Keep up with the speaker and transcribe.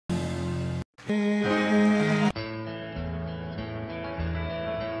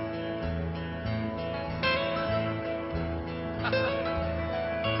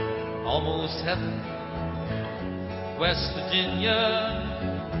Almost heaven, West Virginia,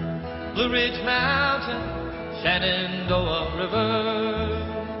 Blue Ridge Mountain, Shenandoah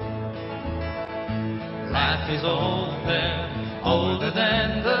River. Life is open, older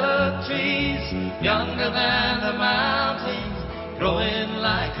than the trees, younger than the mountains, growing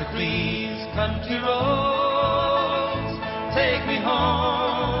like a breeze. Country roads, take me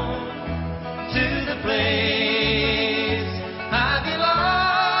home to the place I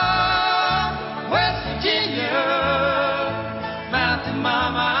belong. West Virginia, Mountain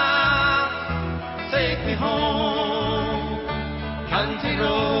Mama, take me home. Country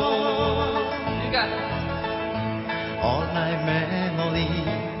roads, you got it. All my memories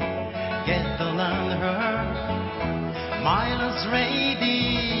get around her. Mindless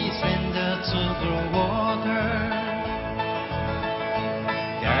ladies wander to the water.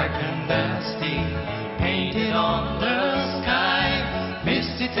 Dark and dusty, painted on the sky.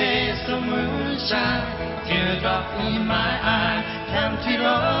 Misty taste of moonshine, teardrop in my eye. Country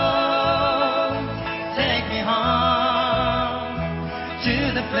road, take me home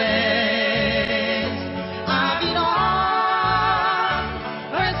to the place I belong.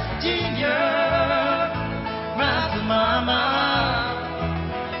 West Virginia, Mountain Mama,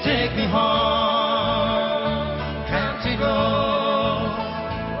 take me home. Country road.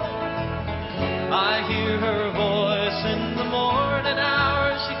 I hear her voice in the morning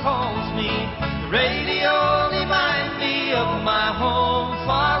hours. She calls me. The radio reminds me of my home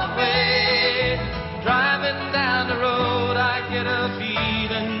far away. Driving down the road, I get a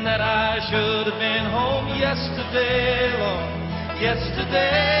feeling that I should have been home yesterday, Lord,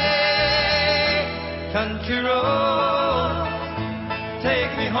 yesterday. Country road,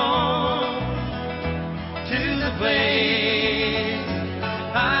 take me home to the place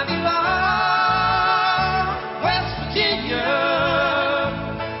I belong. West Virginia,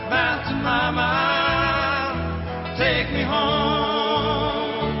 Mountain Mama, take me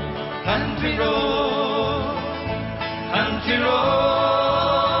home. Country road, country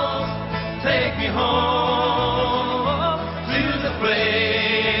road, take me home to the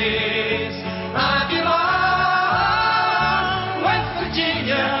place I belong. West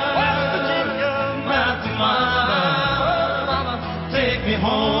Virginia, Mountain Mama, take me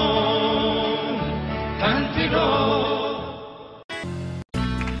home. Country road.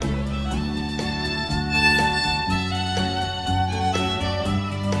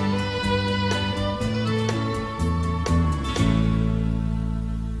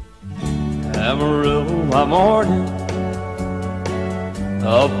 Amarillo by morning,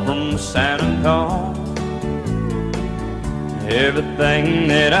 up from San Antonio. Everything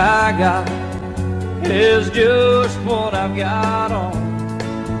that I got is just what I've got on.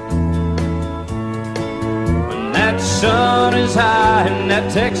 When that sun is high in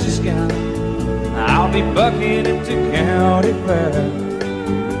that Texas sky, I'll be bucking into County Fair.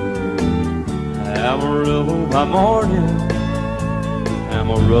 Amarillo by morning,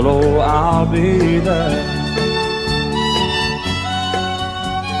 Amarillo, I'll be there.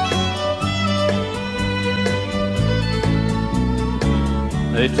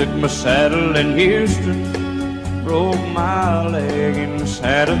 They took my saddle in Houston, broke my leg in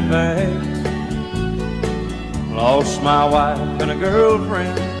Santa Fe. Lost my wife and a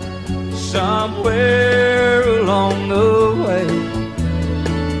girlfriend somewhere along the way.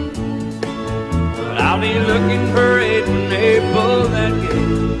 But I'll be looking for it when they pull that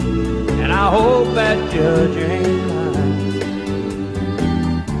gate, and I hope that judge ain't lying.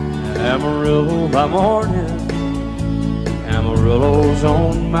 Amarillo by morning, Amarillo's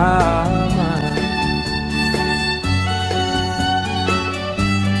on my mind.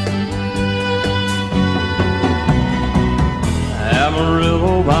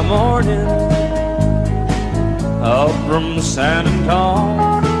 Amarillo by morning, up from San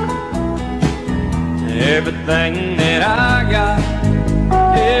Antonio. Everything that I got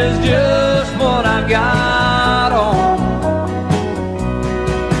is just what I got on.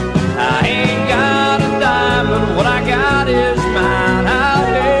 I ain't got a dime, but what I got is mine.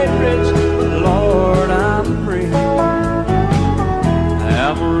 I ain't rich, but Lord, I'm free.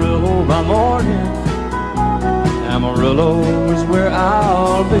 Amarillo by morning, Amarillo is where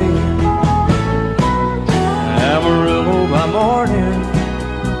I'll be. Amarillo by morning,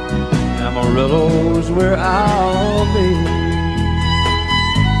 Amarillo's where I'll be.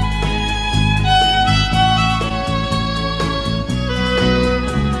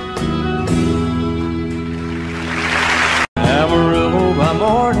 Amarillo by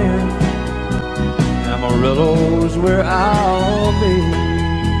morning, Amarillo's where I'll be.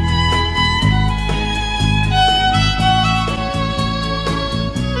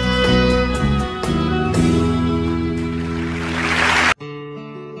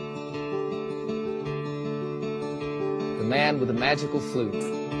 With a magical flute.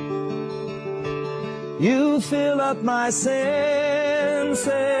 You fill up my senses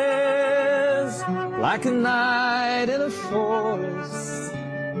like a night in a forest,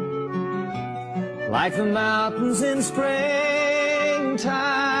 like the mountains in springtime,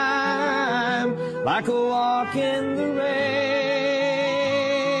 like a walk in the rain,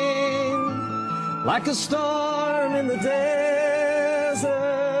 like a storm in the desert,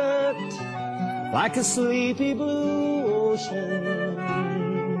 like a sleepy blue ocean.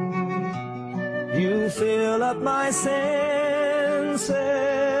 You fill up my senses.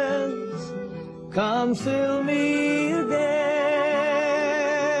 Come fill me again.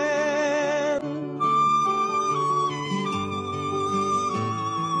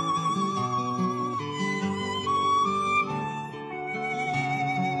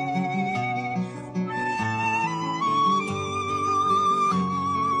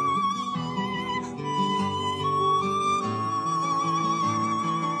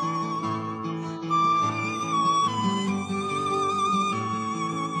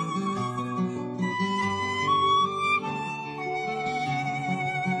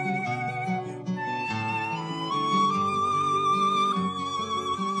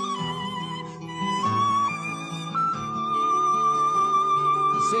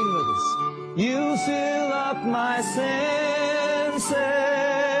 Sing with us. You fill up my senses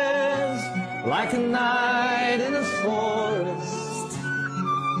like a night in a forest,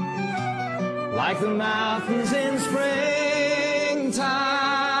 like the mountains in springtime,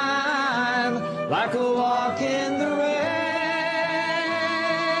 like a walk in the rain,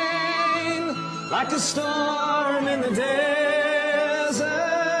 like a storm in the desert,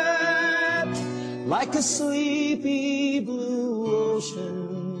 like a sleepy blue ocean.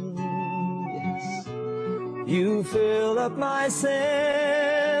 You fill up my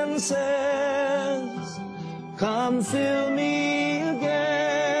senses. Come fill me again.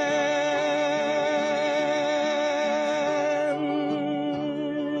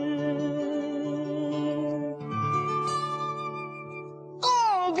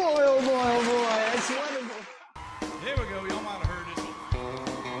 Oh boy, oh boy, oh boy. It's wonderful. Here we go. Y'all might have heard this one.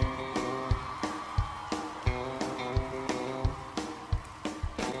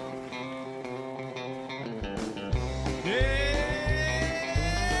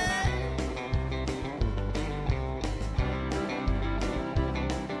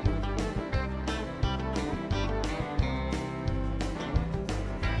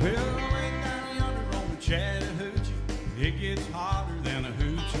 Well, way down yonder on the Chattahoochee, it gets hotter than a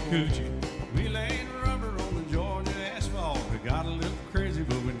hoochie coochie. We laid rubber on the Georgia asphalt. We got a little crazy,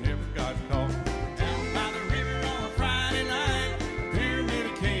 but we never got caught. Down by the river on a Friday night, a pyramid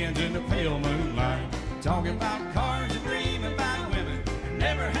of cans in the pale moonlight. Talking about cars and dreaming about women. And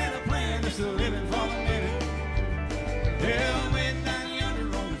never had a plan, just living for the minute. Well, way down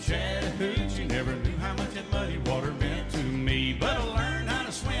yonder on the Chattahoochee, never knew how much that muddy water meant to me. But I learned how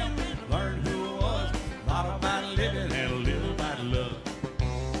to swim, learned who I was, a lot about living and a little about love.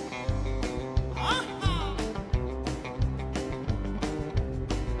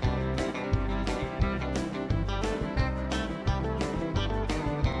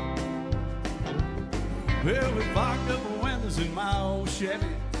 Well, we parked up the windows in my old Chevy.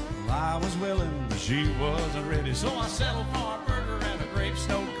 Well, I was willing, but she wasn't ready. So I settled for a burger and a grape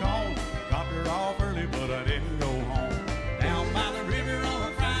snow cone. Dropped her off early, but I didn't go home. Down by the river on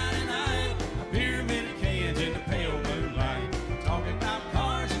a Friday night, a pyramid of cans in the pale moonlight. Talking about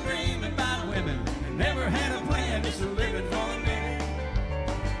cars and dreaming about women. And never had a plan, just living for the minute.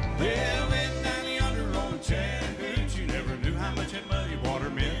 Well, went down yonder on the Chattahoochee, never knew how much that muddy water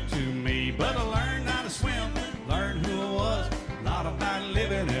meant to me. But I learned how to swim, learned who I was, a lot about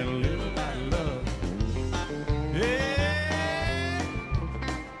living and a little about love. Yeah.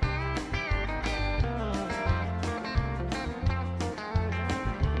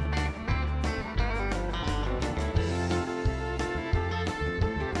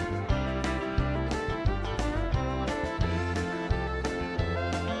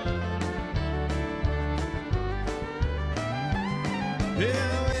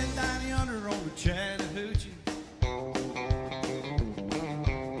 Yeah, way down yonder on the Chattahoochee,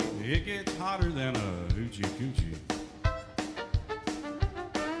 it gets hotter than a hoochie coochie.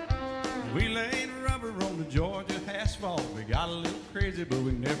 We laid rubber on the Georgia asphalt. We got a little crazy, but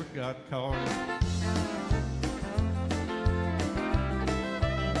we never got caught.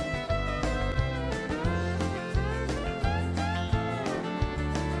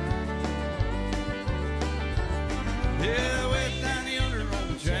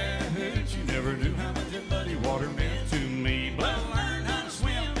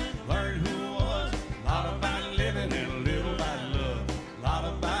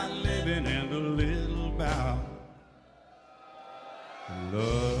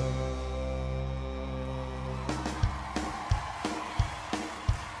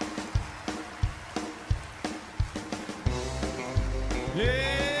 Thank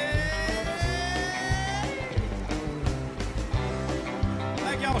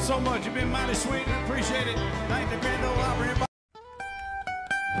y'all so much. You've been mighty sweet. We appreciate it. Thank the Grand Ole Opry.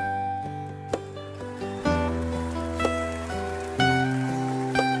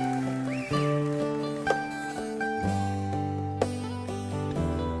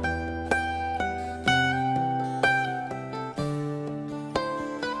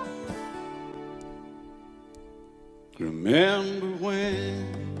 Remember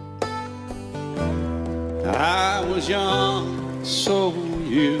when I was young, so were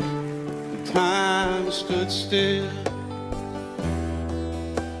you. Time stood still.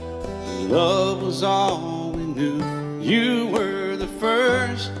 Love was all we knew. You were the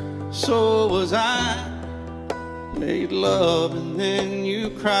first, so was I. Made love and then you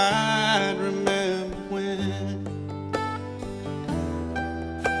cried. Remember when?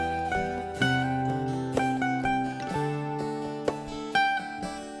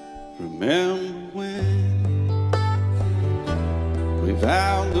 Remember when we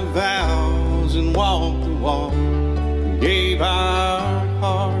vowed the vows and walked the walk, gave our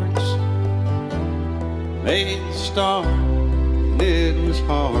hearts, made the start, and it was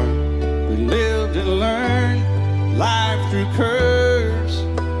hard. We lived and learned life through curves.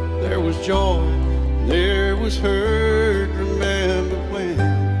 There was joy, there was hurt. Remember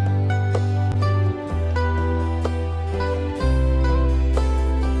when?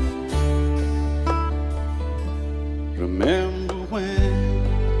 Remember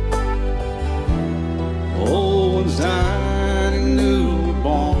when old ones died and new were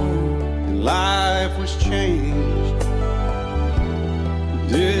born, and life was changed,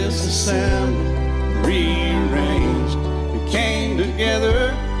 disassembled, rearranged. We came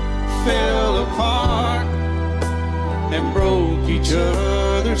together, fell apart, and broke each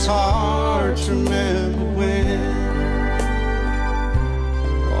other's hearts. Remember when?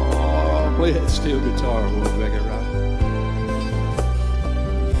 Oh, play that steel guitar, we'll make it right.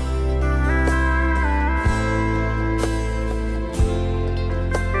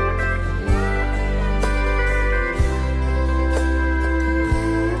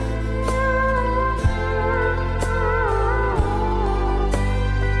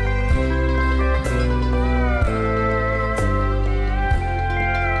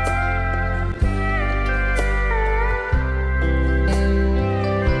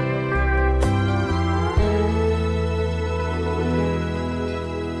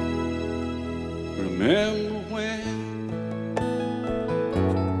 Remember when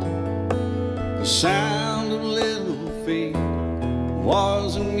the sound of little feet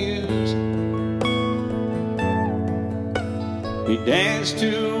was amusing? We danced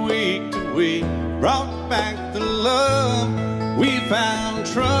to week, brought back the love. We found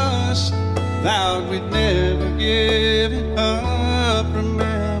trust, vowed we'd never give it up.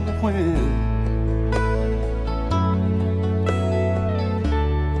 Remember when?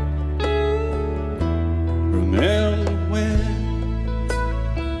 Remember when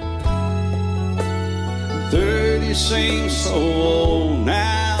 30 seems so old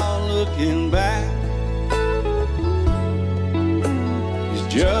now, looking back.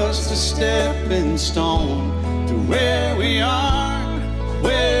 It's just a stepping stone to where we are,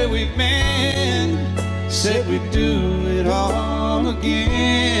 where we've been. Said we'd do it all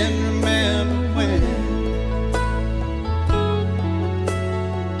again. Remember when?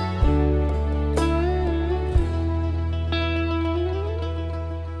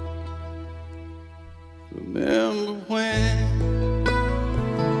 Remember when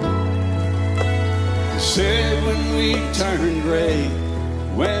they said when we turned gray,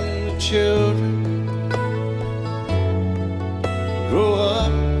 when the children grow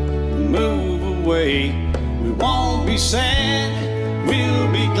up and move away, we won't be sad,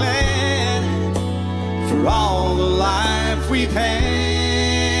 we'll be glad for all the life we've had.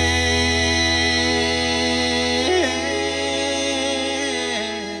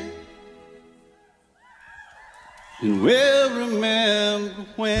 And we'll remember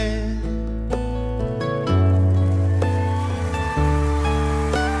when.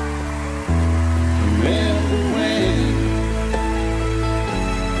 Remember when.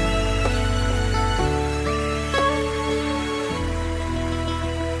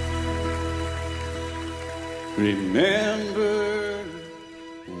 Remember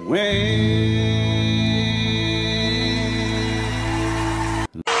when.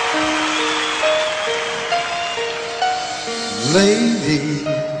 Lady,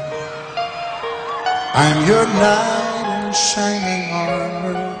 I'm your knight in shining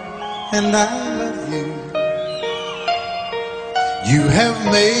armor, and I love you. You have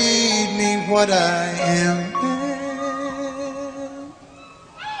made me what I am.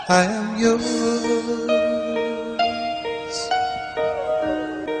 I am yours.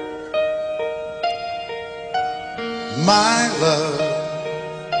 My love,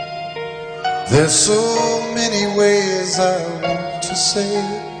 there's so many ways I want to say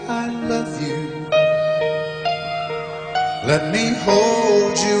I love you. Let me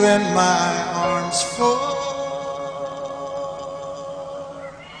hold you in my arms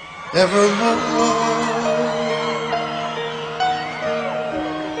forevermore.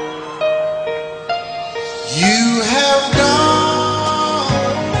 You have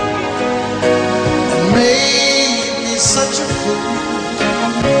gone and made me such a fool.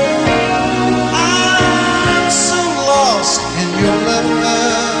 I'm so lost in your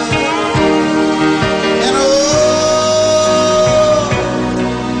love, and oh,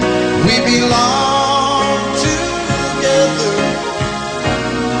 we belong together.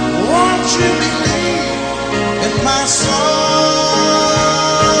 Won't you believe in my song?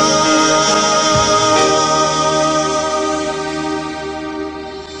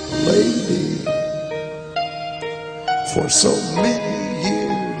 Lady, for so many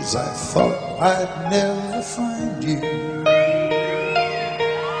years I thought I'd never find you.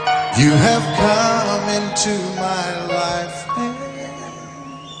 You have come into my life and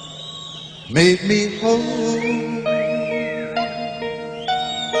made me whole.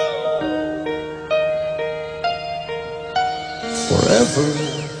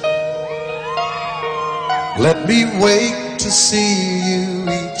 Forever, let me wake to see you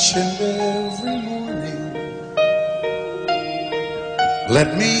each and every morning.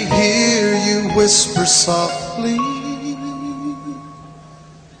 Let me hear you whisper softly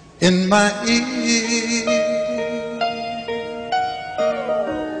in my ear.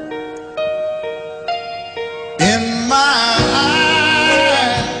 In my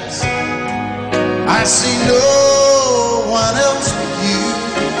eyes, I see no one else but you.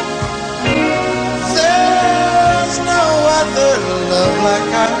 There's no other love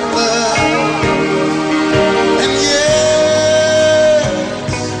like I love. And yes,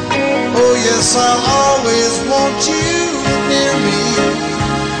 oh yes, I'll always want you near me.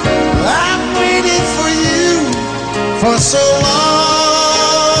 I've waited for you for so long.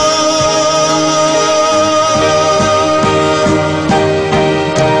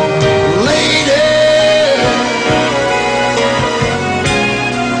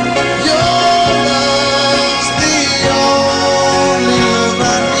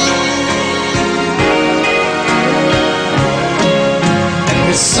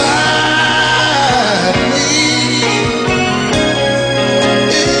 Beside me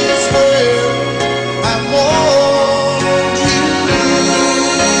is where I want you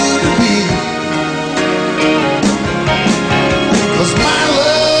to be. 'Cause my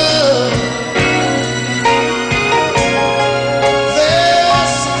love,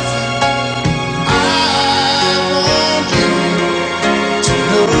 there's something I want you to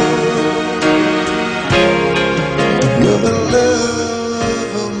know. You're the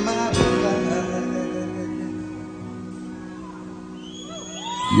love of my life.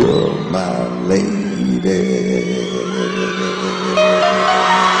 You're my lady.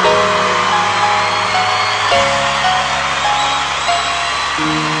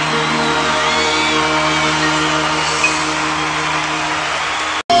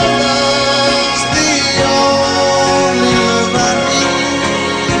 Love's the only love I need.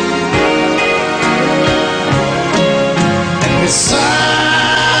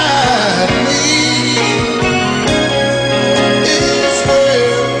 Beside me is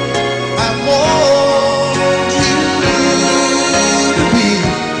where I want you to be.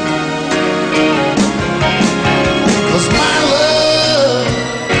 'Cause my love,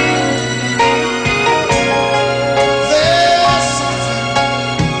 there's something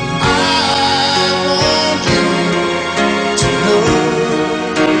I want you to know.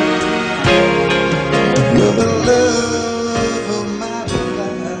 You're the love of my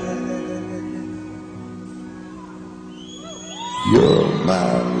life. You're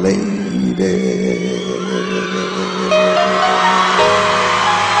my lady.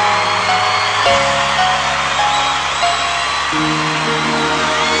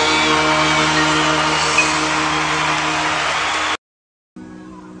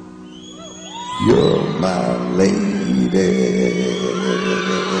 You're my lady.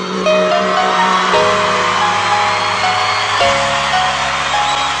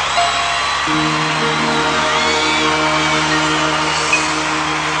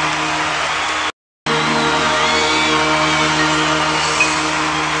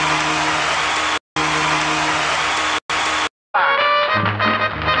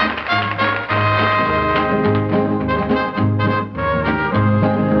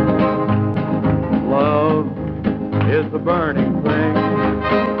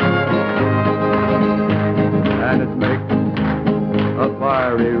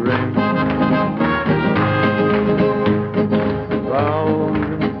 memory ring.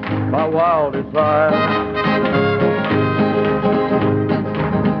 Bound by wild desire,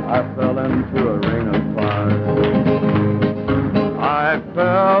 I fell into a ring of fire. I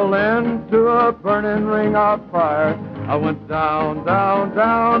fell into a burning ring of fire. I went down, down,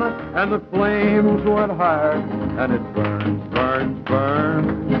 down, and the flames went higher. And it burns, burns,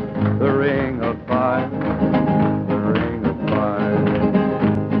 burns, the ring of fire, the ring of fire.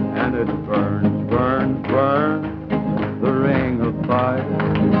 And it burns, burns, burns, the ring of fire,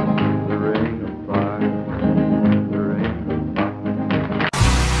 the ring of fire, the ring of fire.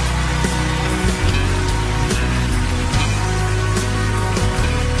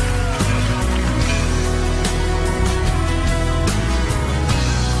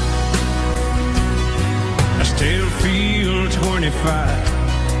 I still feel 25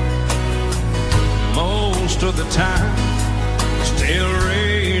 most of the time. Still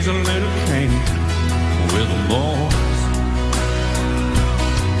raise a little cane with the boys.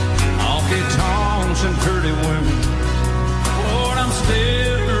 Honky tonks and pretty women, Lord, I'm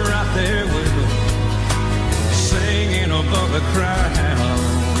still right there with them, singing above the crowd and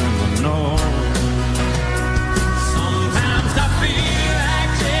the noise. Sometimes I feel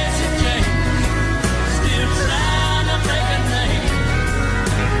like Jesse James, still trying to make a name,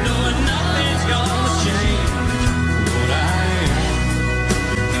 knowing nothing's gonna change what I am.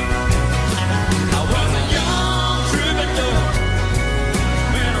 I was a young troubadour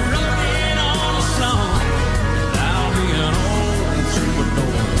when I wrote in on a song. I'll be an old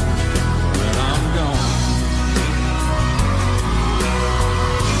troubadour when I'm gone.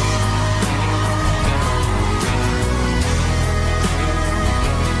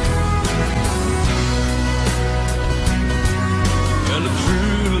 Well, the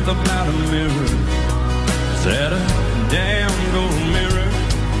truth about a mirror is that a damn gold mirror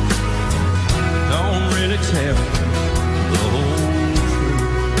don't really tell the whole truth.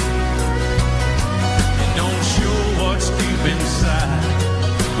 It don't show what's deep inside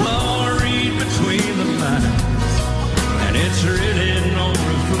or read between the lines, and it's really no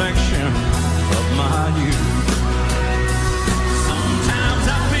reflection of my youth. Sometimes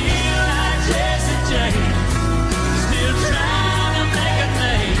I feel like Jesse James, still trying to make a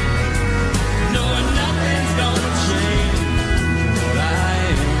name, knowing nothing's gonna change what I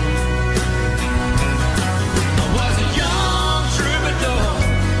am. I was a young troubadour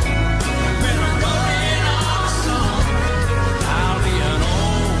when I wrote in on a song. I'll be an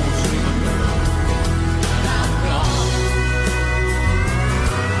old troubadour when I'm gone.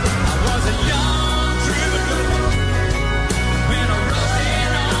 I was a young troubadour when I wrote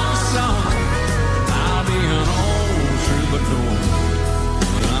in on a song. I'll be an old troubadour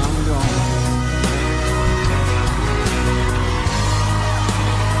when I'm gone.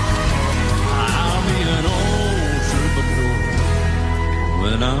 I'll be an old troubadour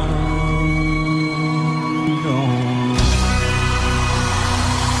when I'm gone.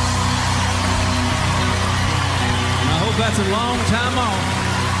 And I hope that's a long time off.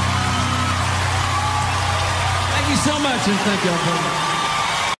 Thank you so much, and thank y'all for that.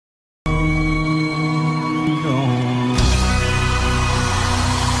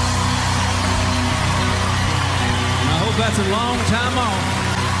 And I hope that's a long time off.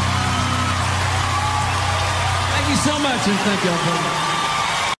 Thank you so much, and thank y'all for that.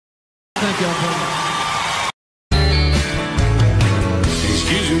 Thank y'all for that.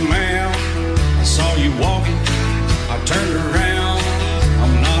 Excuse me, ma'am, I saw you walking. I turned around,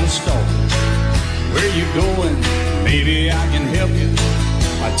 I'm not a stalker. Where you going? Maybe I can help you.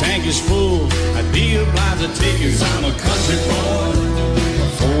 My tank is full, I'd be obliged to take you. 'Cause I'm a country boy, a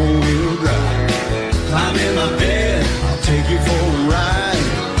four-wheel drive. Climb in my bed, I'll take you for a ride.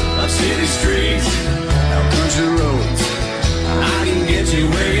 Up city streets, down country roads. I can get you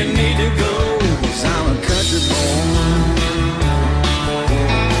where you need to go. 'Cause I'm a country boy.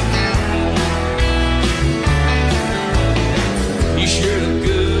 You sure look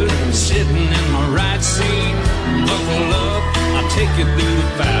good sitting in my right seat. Buckle up, I'll take you through the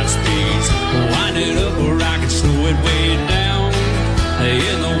 5 speeds. Wind it up or I can slow it way down.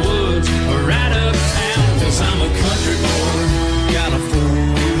 In the woods or right uptown. 'Cause I'm a country boy, got a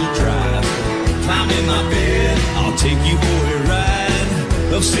 4-wheel drive. Climb in my bed, I'll take you for a ride.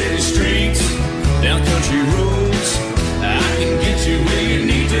 Up city streets, down country roads. I can get you where you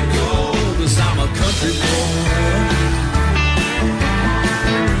need to go. 'Cause I'm a country boy.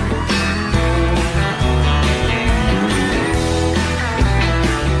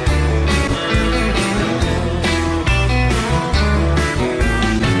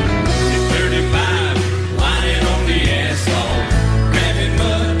 Grabbing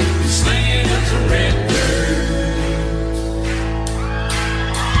mud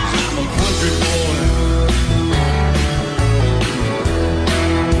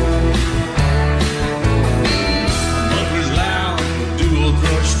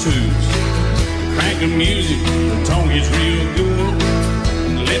tunes. Crank the music, the tone gets real good.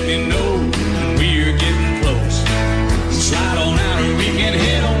 Let me know when we're getting close. Slide on out or we can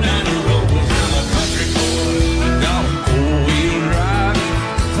head on down the road. 'Cause I'm a country boy, got a four-wheel drive.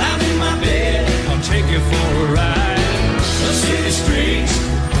 Climb in my bed, I'll take you for a ride. The city streets,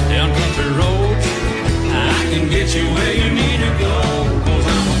 down country roads, I can get you where you need to go. 'Cause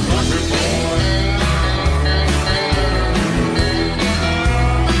I'm a country boy.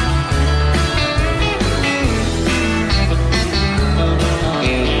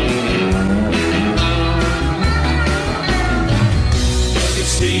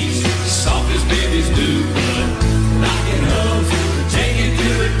 Soft as babies do, but lock and hoof, take it to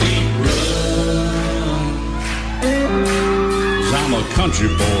a deep run. 'Cause I'm a country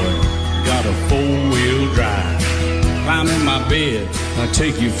boy, got a four-wheel drive. Climb in my bed, I'll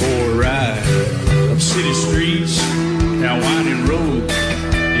take you for a ride. Up city streets, down winding roads,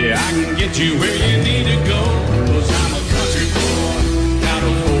 yeah, I can get you where you need to go. 'Cause I'm a country boy, got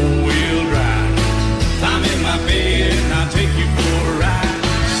a four-wheel drive. Climb in my bed, and I'll take you for a ride.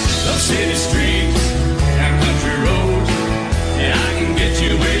 Up city streets and country roads, yeah, I can get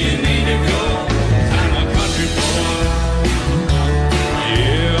you where you need to go. I'm a country boy,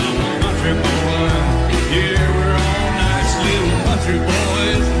 yeah, I'm a country boy. Yeah, we're all nice little country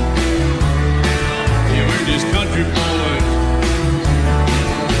boys. Yeah, we're just country boys.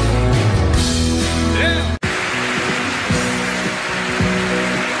 Yeah.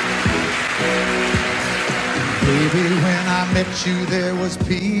 Baby, when I met you, there was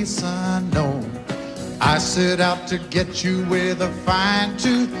peace unknown. I set out to get you with a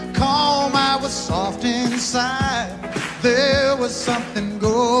fine-tooth comb. I was soft inside. There was something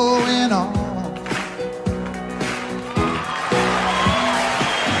going on.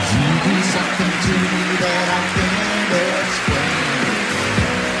 You do something to me that I can't explain.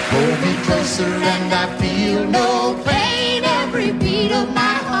 Hold me closer and I feel no pain. Every beat of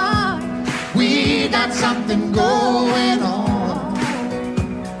my heart, we got something going on.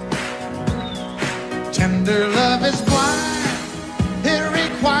 Tender love is blind. It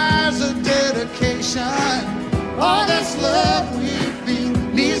requires a dedication. All this love we feel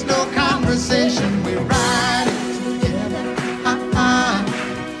needs no conversation. We're riding together,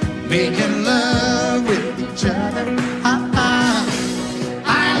 making love with each other.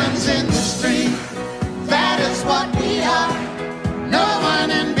 Islands in the stream, that is what we are. No one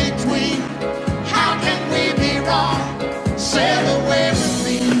in between. How can we be wrong? Sail away with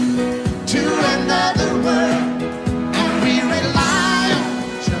me to another world, and we rely on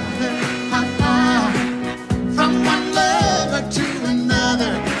each other. From one lover to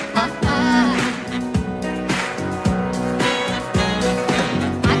another.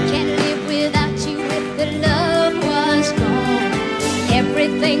 I can't live without you if the love was gone.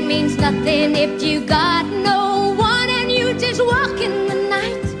 Everything means nothing if you got no one, and you just walk in the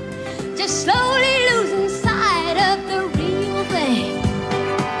night, just slowly losing sight of the real thing.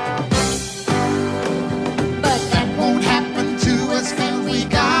 But that won't happen to us, and we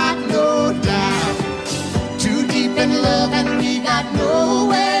got no doubt. Too deep in love, and we got no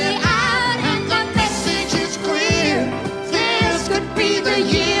way out. And the message is clear. This could be the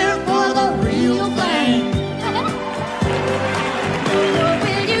year for the real thing.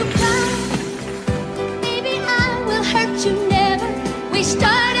 Will you come? Maybe I will hurt you never. We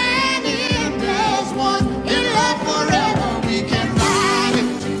start and end as one. In love forever, we can ride it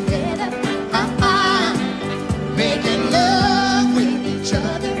together. Making love with each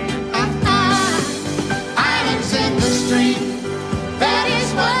other.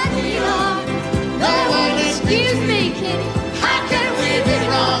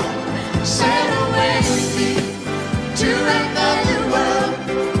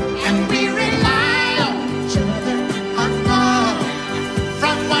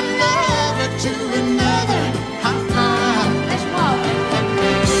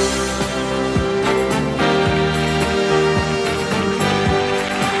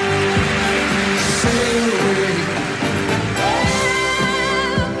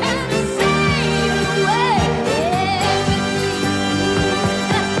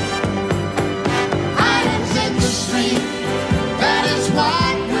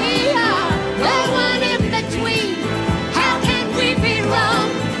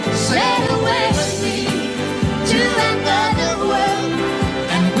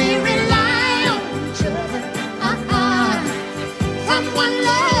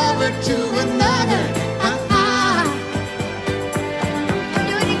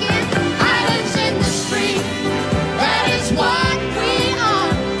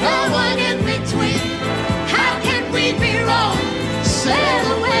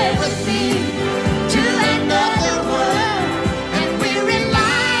 with me to another world, and we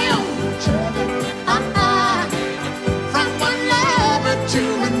rely on each other. From one lover to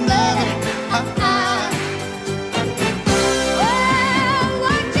another. Oh,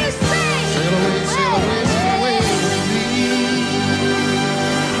 what you say? Sail away, sail away, sail away with me.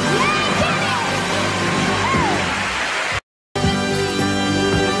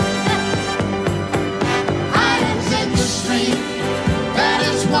 Islands in the stream, that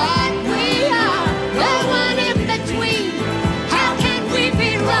is what we are. No one in between. How can we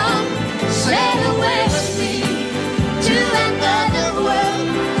be wrong? Sail away with me to another world,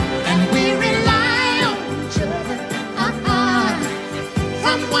 and we rely on each other.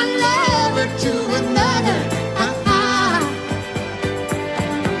 From one lover to another.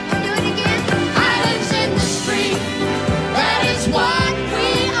 Do it again. Islands in the stream, that is what we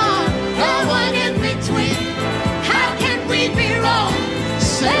are. No one in between. How can we be wrong?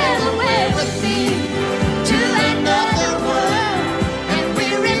 Sail away with me to another world, and we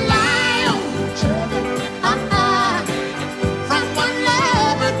rely on each other. From one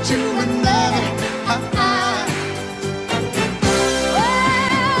lover to another.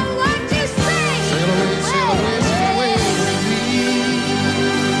 Oh, what you say? Sail away, sail away, sail away with me.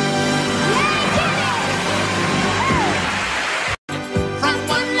 From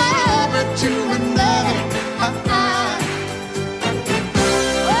one lover to another.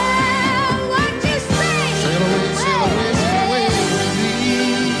 Oh, what you say? Sail away, sail away, sail away with me.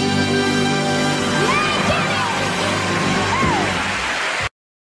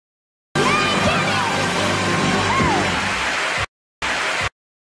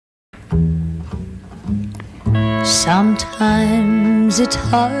 Sometimes it's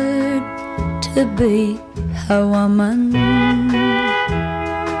hard to be a woman,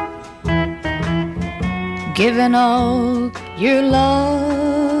 giving all your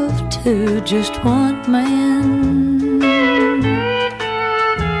love to just one man.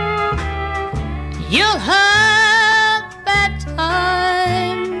 You'll have bad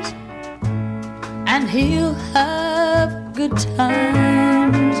times, and he'll have good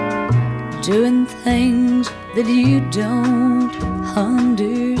times, doing things that you don't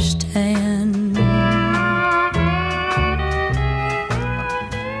understand.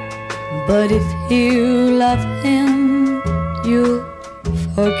 But if you love him, you'll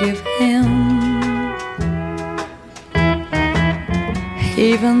forgive him,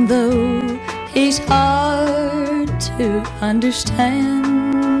 even though he's hard to understand.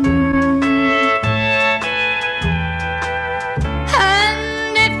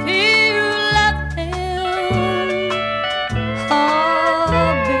 And if you love him,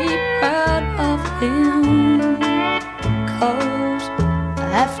 oh, be proud of him, 'cause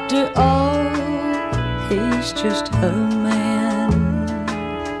after all, he's just a man.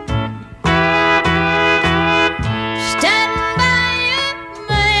 Stand by your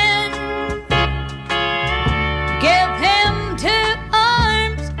man, give him 2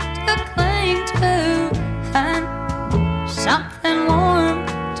 arms to cling to, and something warm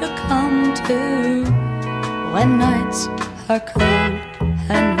to come to when nights are cold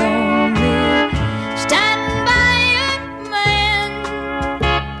and lonely. Stand by your man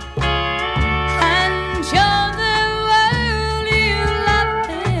and show the world you love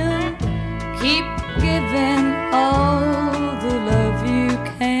him. Keep giving all the love you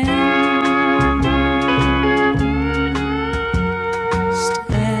can.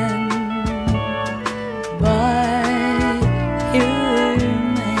 Stand by your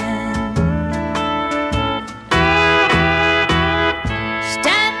man.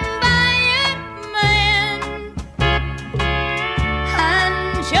 Stand by your man and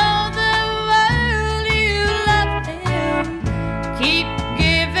show the world you love him. Keep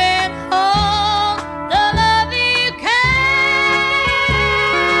giving all the love you can.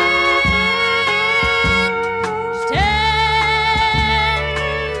 Stand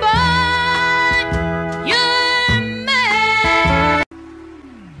by your man.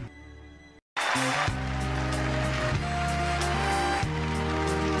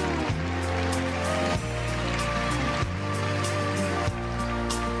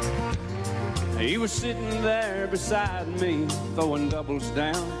 He was sitting there beside me, throwing doubles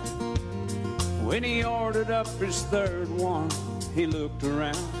down. When he ordered up his 3rd one, he looked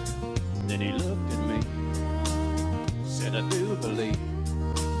around. Then he looked at me, said, I do believe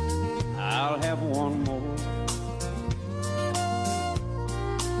I'll have one more.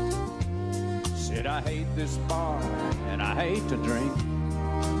 Said, I hate this bar and I hate to drink,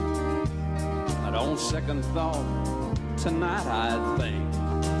 but on second thought, tonight I think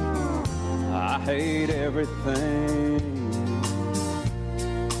I hate everything.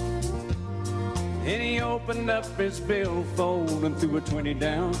 Then he opened up his billfold and threw a 20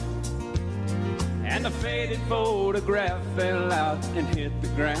 down. And the faded photograph fell out and hit the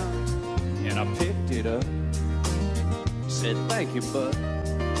ground. And I picked it up, said, "Thank you, bud."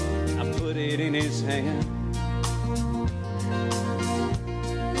 I put it in his hand.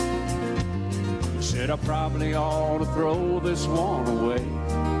 He said, "I probably ought to throw this one away,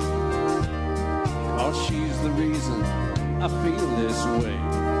 'cause she's the reason I feel this way.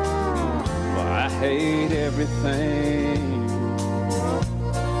 Well, I hate everything.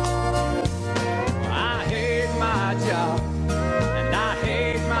 I hate my job, and I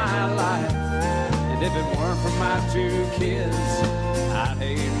hate my life. And if it weren't for my 2 kids, I'd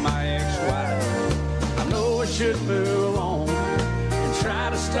hate my ex-wife. I know I should move on and try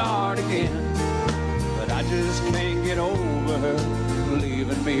to start again, but I just can't get over her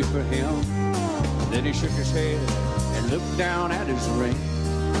leaving me for him." Then he shook his head and looked down at his ring.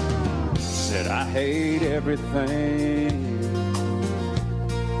 Said, "I hate everything."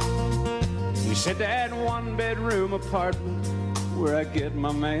 He said, "That 1-bedroom apartment where I get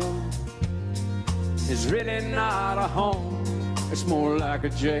my mail is really not a home. It's more like a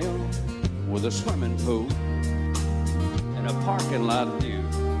jail with a swimming pool and a parking lot view.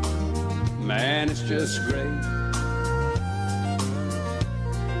 Man, it's just great.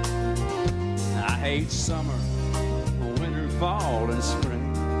 I hate summer, winter, fall, and spring.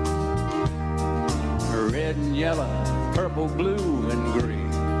 Red and yellow, purple, blue, and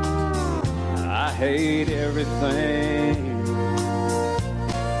green. I hate everything.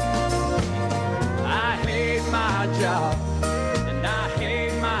 I hate my job, and I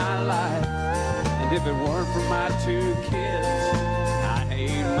hate my life. And if it weren't for my 2 kids, I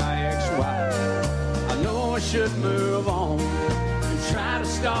hate my ex-wife. I know I should move on and try to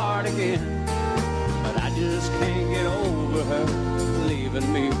start again, but I just can't get over her leaving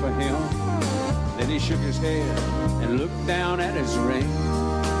me for him." Then he shook his head and looked down at his ring.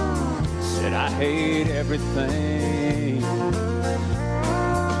 Said, "I hate everything."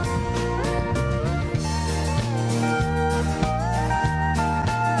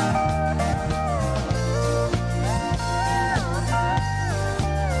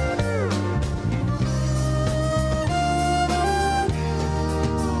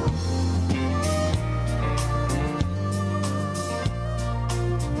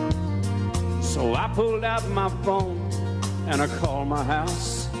 So I pulled out my phone and I called my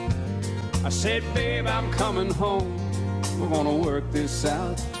house. I said, "Babe, I'm coming home. We're gonna work this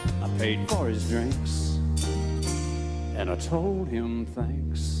out." I paid for his drinks and I told him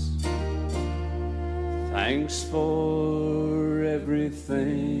thanks. Thanks for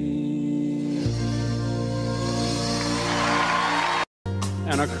everything.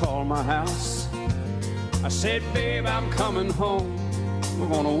 And I called my house. I said, "Babe, I'm coming home.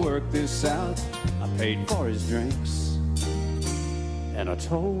 We're gonna work this out." I paid for his drinks and I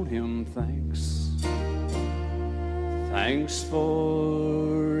told him thanks. Thanks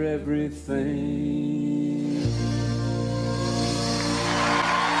for everything.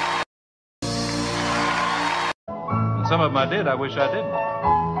 And some of them I did, I wish I didn't.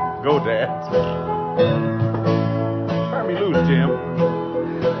 Go, Dad. Turn me loose, Jim.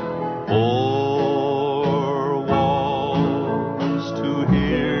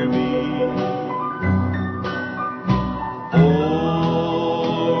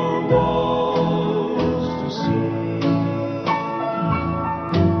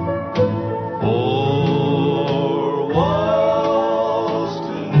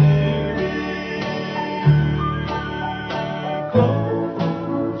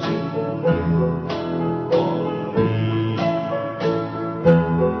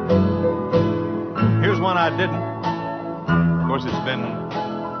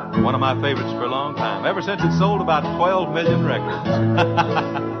 One of my favorites for a long time, ever since it sold about 12 million records.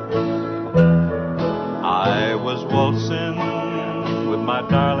 I was waltzing with my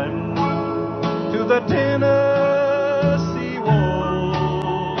darling to the Tennessee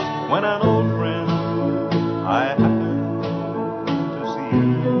waltz when an old friend I happened to see.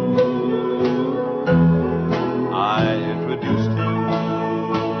 I introduced him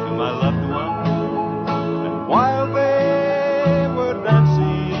to my loved one, and while they were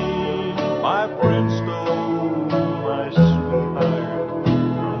dancing, my friend stole my sweetheart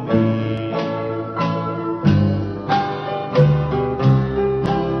from me.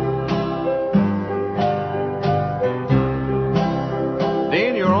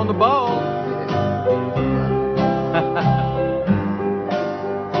 Dean, you're on the ball.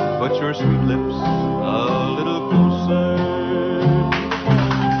 Put your sweet lips a little closer.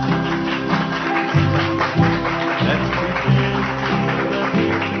 Let's pretend that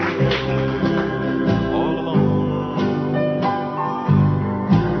we're together.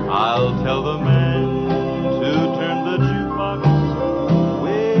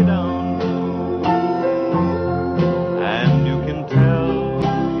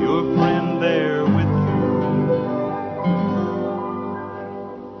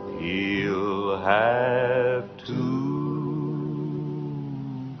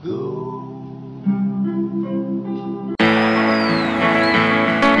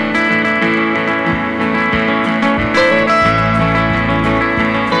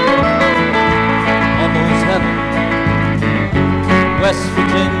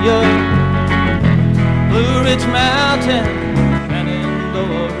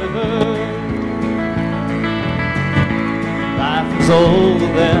 river. Life is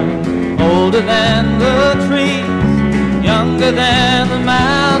older than the trees, younger than the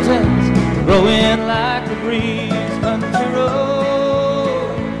mountains, growing like the breeze. Country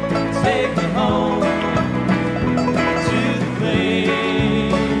road, take me home to the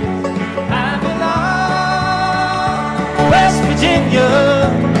place I belong. West Virginia,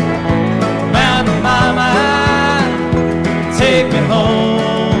 Mountain Mama, take me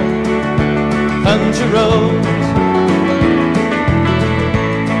home. Country roads,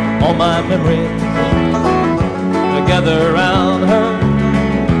 all my memories together around her.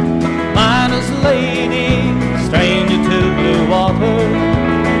 Miner's lady, stranger to blue water.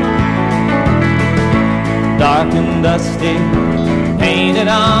 Dark and dusty, painted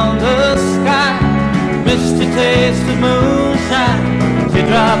on the sky. Misty taste of moonshine,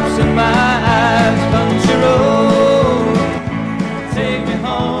 teardrops in my eyes. Country road, take me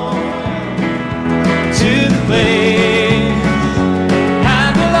home to the place I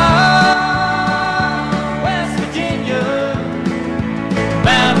belong. West Virginia,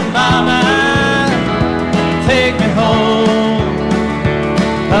 Mountain Mama, take me home.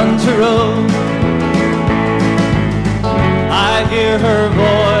 Country road, I hear her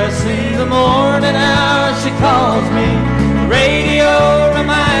voice in the morning hour. She calls me. The radio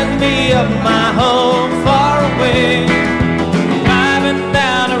reminds me of my home far away. Driving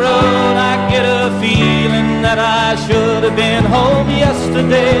down the road, I get a feeling that I should have been home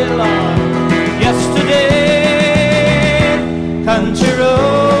yesterday, Lord, yesterday. Country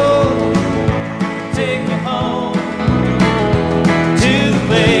road, take me home to the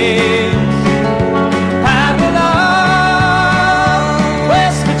place I belong.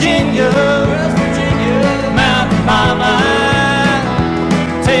 West Virginia, Mountain Mama,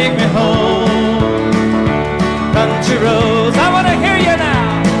 take me home. Country roads, I want to hear you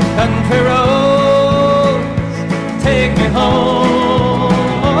now. Country roads, take me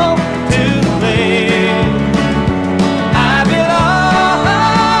home to the place I belong.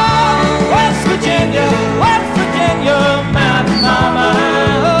 West Virginia, Mountain Mama,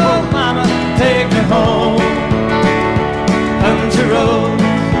 oh Mama, take me home. Country roads,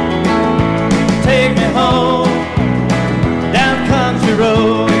 take me home. Down country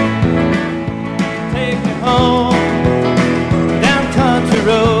road, take me home. Down country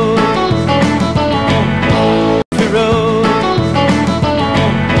road, country road.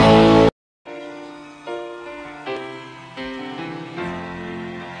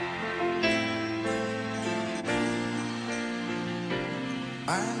 I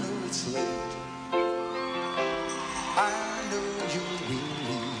know it's late. I know you will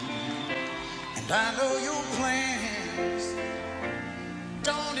leave. And I know your plans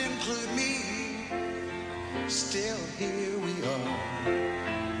don't include me. Still here we are,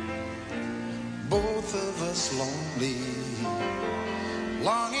 both of us lonely,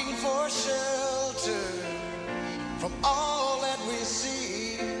 longing for shelter from all that we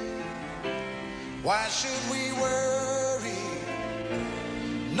see. Why should we worry?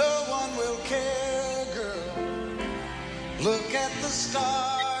 No one will care, girl. Look at the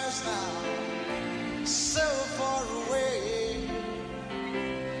stars now, so far away.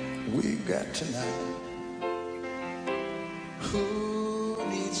 We've got tonight. Who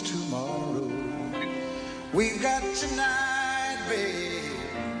needs tomorrow? We've got tonight, babe.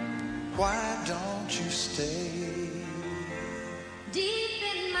 Why don't you stay? Deep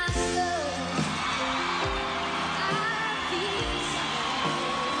in my soul, I feel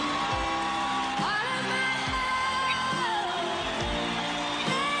something. All of my love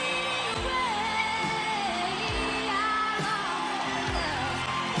fading away. I long for love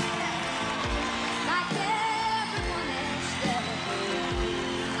like everyone else does.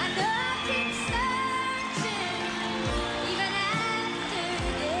 I know I keep searching even after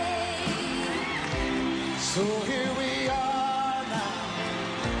today. So here we are now.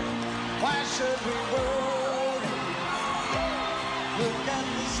 Why should we worry? Look at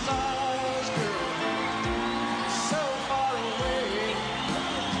the stars, girl, so far away.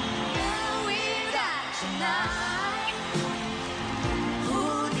 Now we've got tonight. Who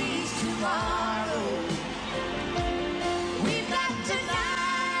needs tomorrow? We've got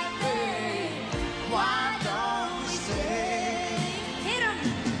tonight, babe. Why don't we stay? Hit 'em.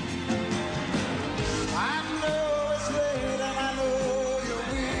 I know it's late and I know you're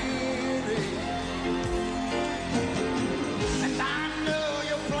weary.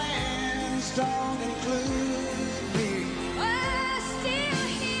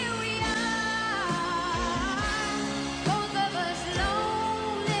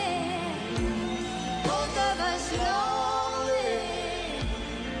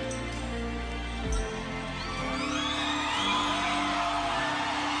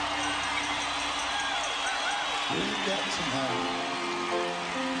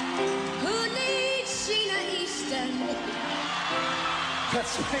 Who needs Sheena Easton?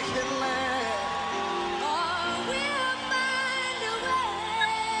 Let's make it last. Or we'll find a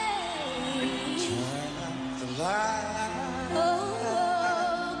way. Turn out the light.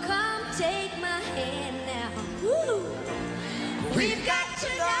 Oh, come take my hand now. Woo. We've got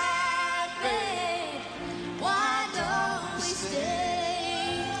tonight, babe. Why don't we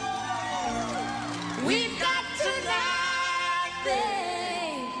stay? We've got tonight,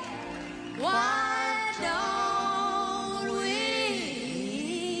 babe. Why don't we?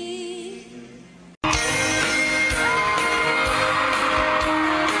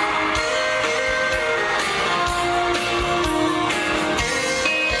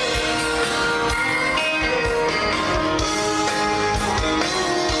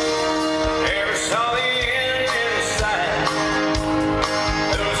 Never saw the end in sight.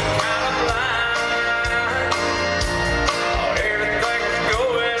 It was kind of blind. Thought everything was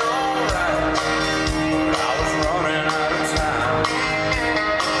going all right, but I was running out of time.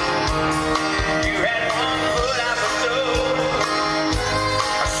 You had one foot out the door.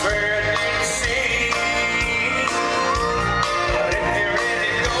 I swear I didn't see. But if you're ready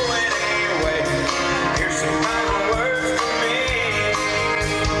to go anyway, here's some kind words for me.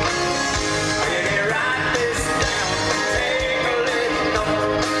 When you write this down, take a little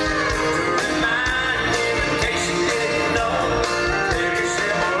note to remind me in case you didn't know. Tell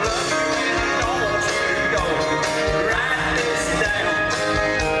yourself I love you and I don't want you to go. Write this down.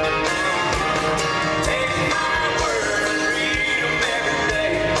 Take my words and read them every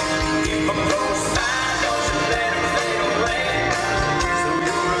day. Keep them close by, don't you let them fade away. So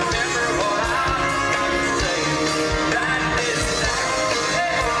you'll remember what I've got to say. Write this down.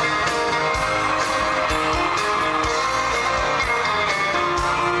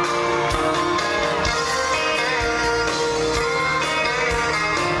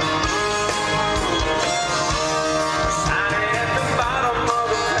 Sign it at the bottom of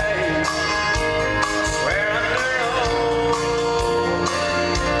the page. Swear under oath.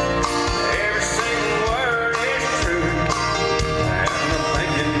 Every single word is true, and the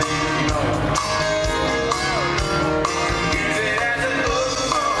thing you need to know. Use it as a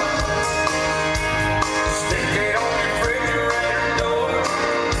bookmark. Stick it on your refrigerator door.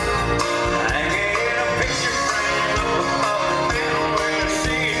 Hang it in a picture frame up above the mirror where you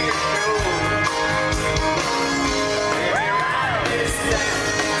see it go. Write this down.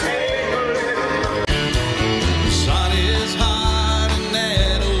 Take a little. The sun is hot and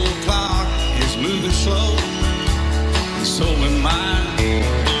that old clock is moving slow, and so am I.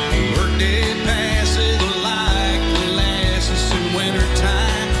 Workday passes like molasses in winter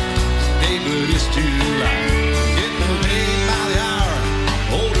time. Hey, but it's July. Getting paid by the hour,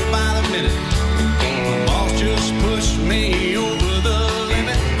 older by the minute. My boss just pushed me over the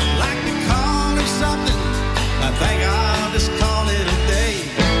limit. Like to call it something, I think I'll just call it a day.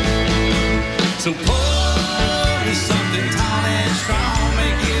 So pour me something tall and strong,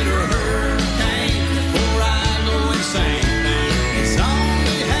 make it a hurricane before I go insane. It's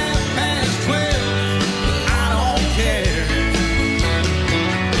only 12:30, but I don't care.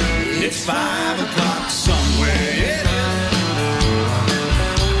 It's 5 o'clock somewhere, yeah.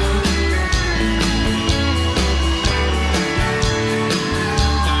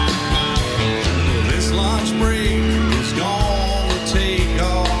 This lunch break is gonna take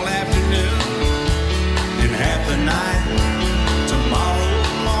all afternoon and half the night. Tomorrow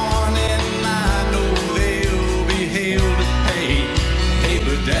morning I know they'll be held to pay. Hey,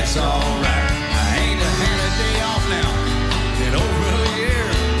 but that's alright. I ain't had a day off now in over a year.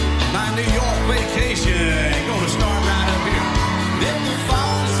 My New York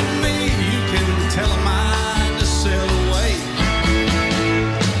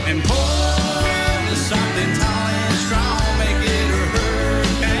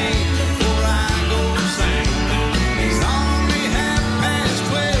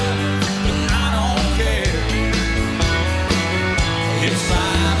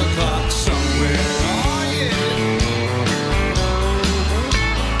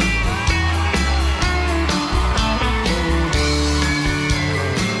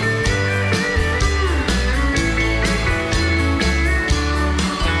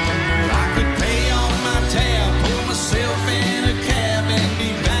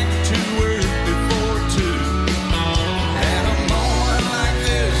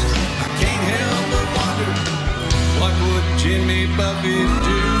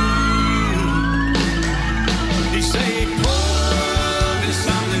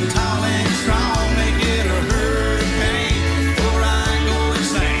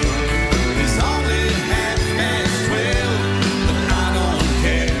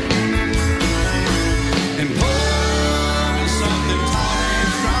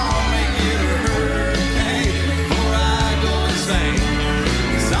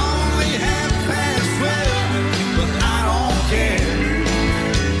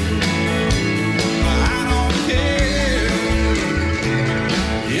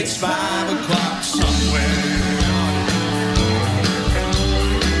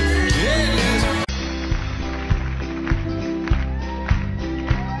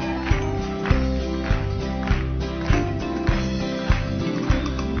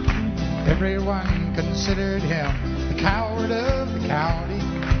Everyone considered him the coward of the county.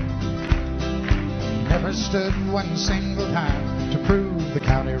 He never stood one single time to prove the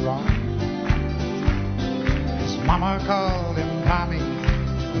county wrong. His mama called him Tommy,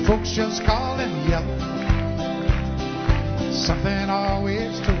 the folks just called him Yellow. Something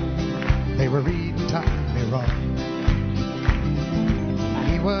always told me they were reading Tommy wrong.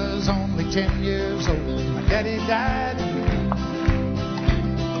 He was only 10 years old, my daddy died.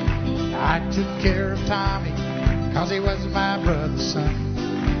 I took care of Tommy, 'cause he was my brother's son.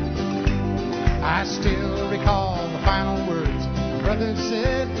 I still recall the final words my brother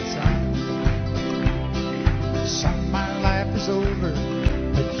said, son, my life is over,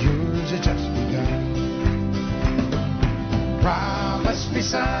 but yours has just begun. Promise me,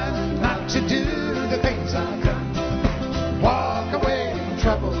 son, not to do the things I've done. Walk away from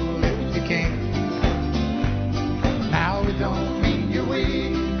trouble if you can. Now it don't mean you're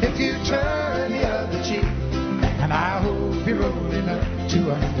weak if you turn the other cheek, and I hope you're old enough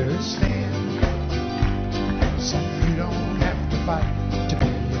to understand. Son, you don't have to fight to be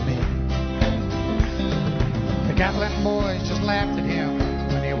a man. The Gatlin boys just laughed at him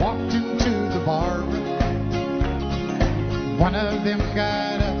when he walked into the bar room. One of them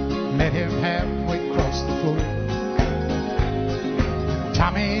got up, met him halfway across the floor.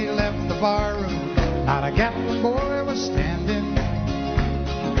 Tommy left the bar room, not a Gatlin boy was standing.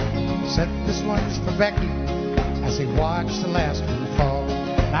 Said, this one's for Becky, as he watched the last one fall.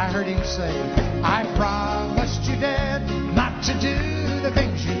 And I heard him say, I promised you, Dad, not to do the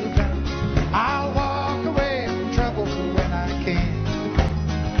things you've done. I'll walk away from trouble when I can.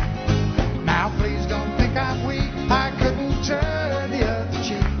 Now please don't think I'm weak, I couldn't turn the other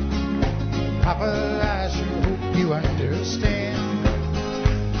cheek. Papa, I sure hope you understand.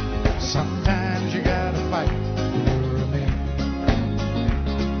 Sometimes you gotta fight for a man.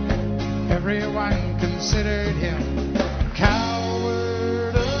 Everyone considered him a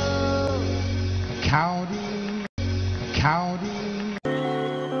coward of the county.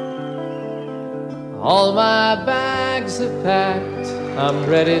 All my bags are packed, I'm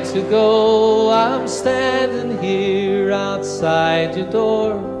ready to go. I'm standing here outside your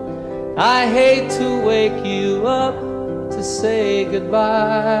door. I hate to wake you up to say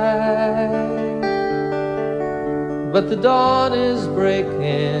goodbye, but the dawn is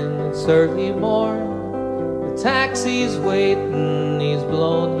breaking, it's early morn. The taxi's waiting, he's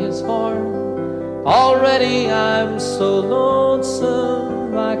blown his horn. Already I'm so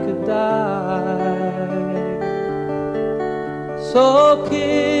lonesome I could die. So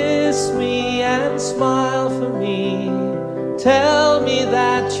kiss me and smile for me. Tell me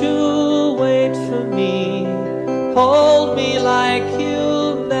that you'll wait for me. Hold me like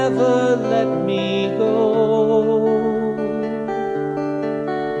you'll never let me go.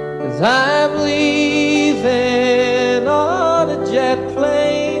 'Cause I'm leaving on a jet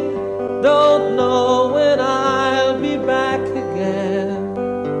plane. Don't know when I'll be back again.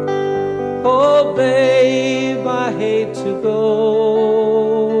 Oh babe, I hate to go.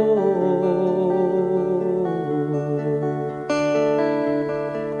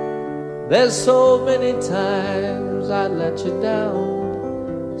 There's so many times I let you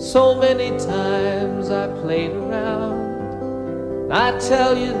down, so many times I played around. I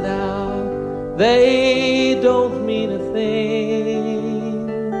tell you now, they don't mean a thing.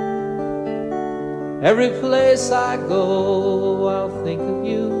 Every place I go, I'll think of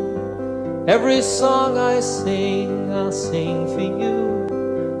you. Every song I sing, I'll sing for you.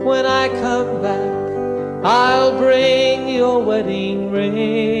 When I come back, I'll bring your wedding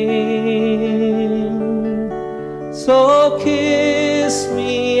ring. So kiss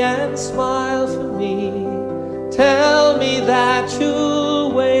me and smile for me. Tell me that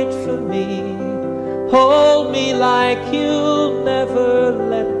you'll wait for me. Hold me like you'll never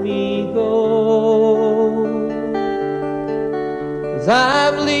let me go. 'Cause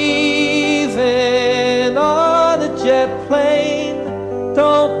I'm leaving on a jet plane.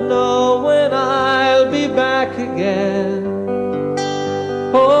 Don't know when I'll be back again.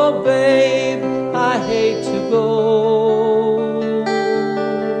 Oh babe, I hate to go.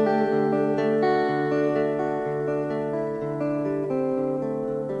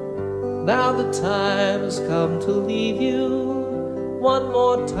 Now the time has come to leave you one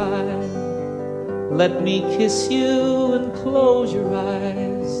more time. Let me kiss you and close your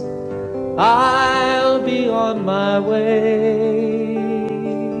eyes. I'll be on my way.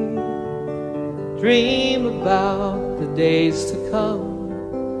 Dream about the days to come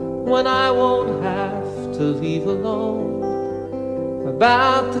when I won't have to leave alone.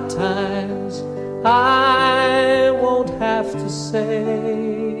 About the times I won't have to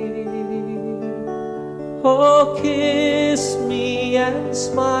say Oh, kiss me and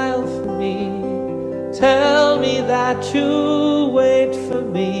smile for me. Tell me that you'll wait for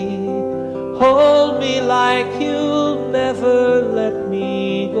me. Hold me like you'll never let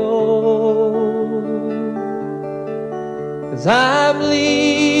me go. 'Cause I'm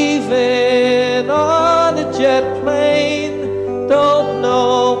leaving on a jet plane. Don't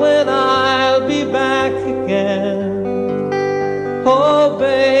know when I'll be back again. Oh,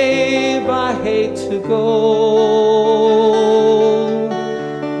 babe, I hate to go.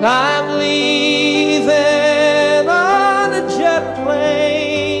 I'm leaving on a jet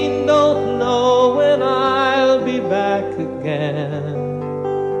plane. Don't know when I'll be back again.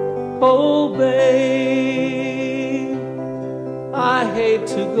 Oh, babe, I hate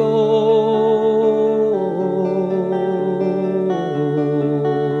to go.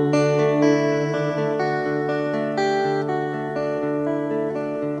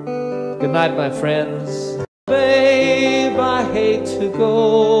 Good night, my friends. Babe, I hate to go.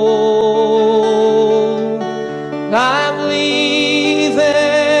 I'm leaving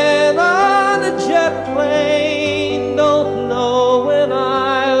on a jet plane. Don't know when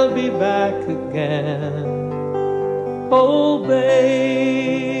I'll be back again. Oh,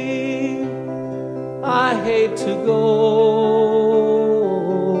 babe, I hate to go.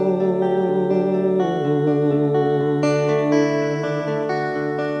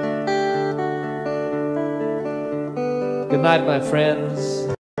 Good night, my friends.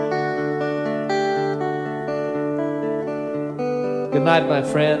 Good night, my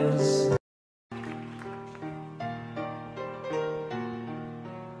friends.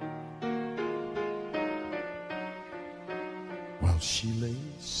 While she lay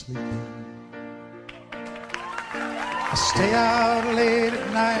sleeping, I stay out late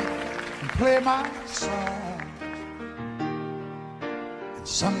at night and play my song. And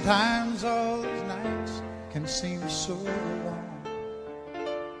sometimes all those nights can seem so long.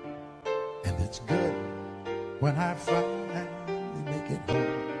 And it's good when I finally make it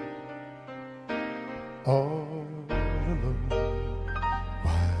home, all alone,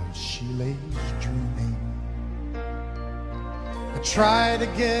 while she lays dreaming. I try to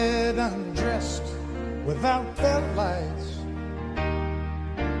get undressed without the lights.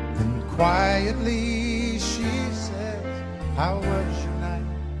 Then quietly she says, how was your night?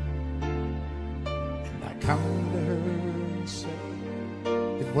 Come to her and say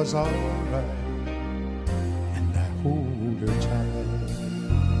it was all right, and I hold her tight.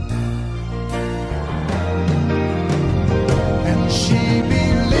 And she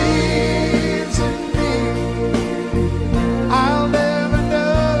believes in me. I'll never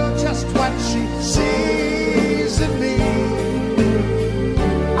know just what she sees in me.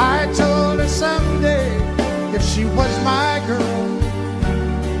 I told her someday if she was my girl,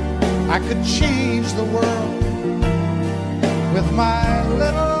 I could change the world with my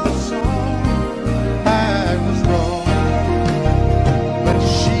little song. I was wrong, but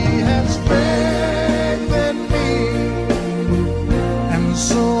she has faith in me, and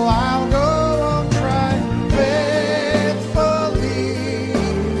so I'll go on trying faithfully.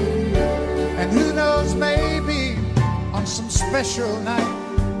 And who knows, maybe on some special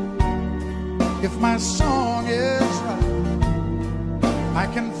night, if my song is right, I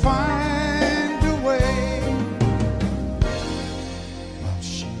can find a way. While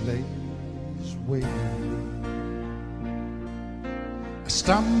she lays waiting, I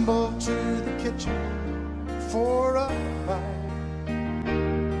stumble to the kitchen for a bite,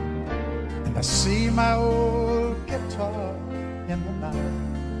 and I see my old guitar in the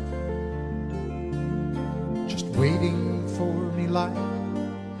night, just waiting for me like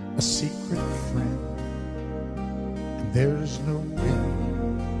a secret friend. And there's no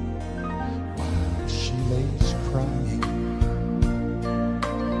wind while she lays crying.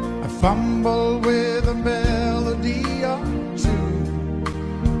 I fumble with a melody or two,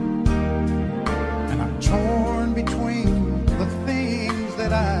 and I'm torn between the things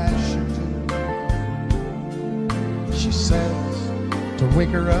that I should do. She says to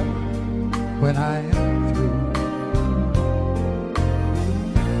wake her up when I am through.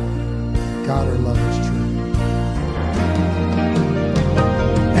 God, her love is true.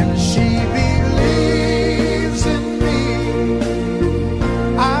 And she believes in me.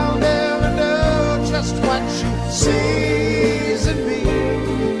 I'll never know just what she sees in me.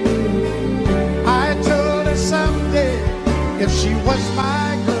 I told her someday if she was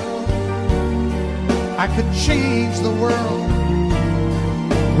my girl, I could change the world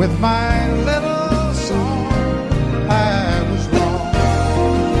with my little song. I was wrong,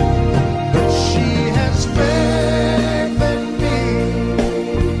 but she has faith in me,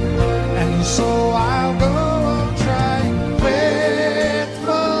 and so I'll go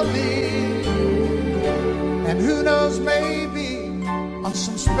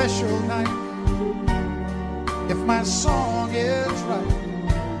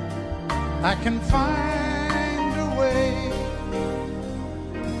I can find a way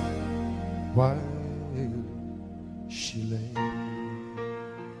while she lays,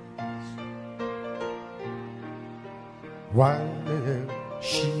 while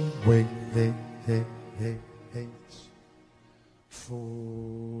she waits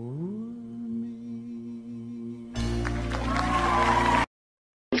for